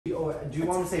Do you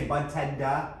want to say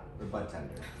Budtendah or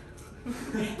Budtender?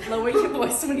 Lower your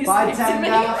voice when you speak to me.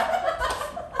 Budtendah!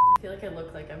 I feel like I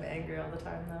look like I'm angry all the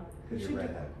time though. Because you're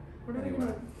redhead. What are we Anyway.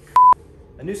 doing?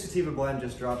 A new sativa blend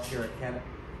just dropped here at Canada.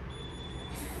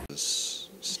 I feel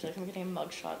like I'm getting a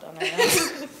mugshot done right now.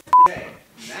 Okay,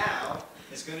 now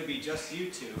it's going to be just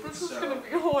you two. This is going to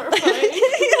be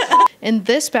horrifying. And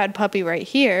this bad puppy right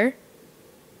here.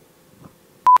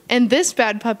 And this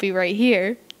bad puppy right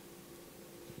here.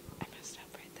 I messed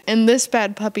up right there. And this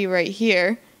bad puppy right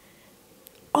here.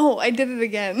 Oh, I did it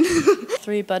again.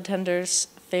 3 Budtenders'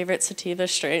 favorite sativa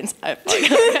strains. I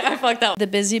fucked up. The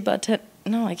Busy Budtendah.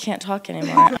 No, I can't talk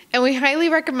anymore. And we highly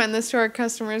recommend this to our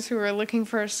customers who are looking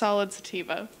for a solid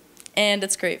sativa. And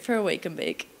it's great for a wake and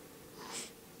bake.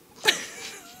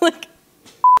 Like.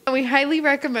 And we highly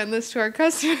recommend this to our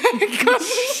customers.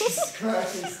 Jesus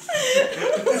Christ.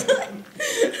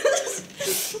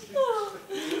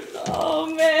 Oh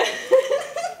man.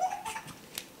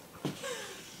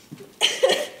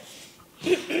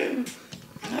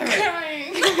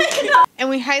 And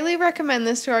we highly recommend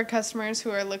this to our customers who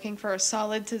are looking for a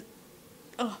solid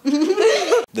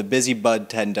The Busy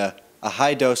Budtendah, a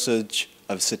high dosage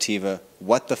of sativa.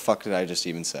 What the fuck did I just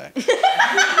even say?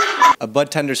 A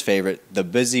budtender's favorite, the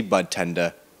Busy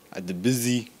Budtendah.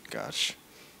 Gosh.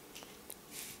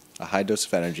 A high dose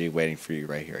of energy waiting for you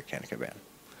right here at Canada Cabana.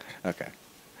 Okay.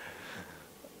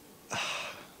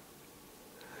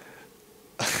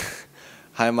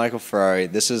 Hi, I'm Michael Ferrari.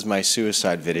 This is my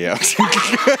suicide video.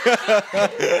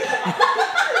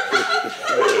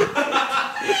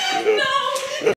 No!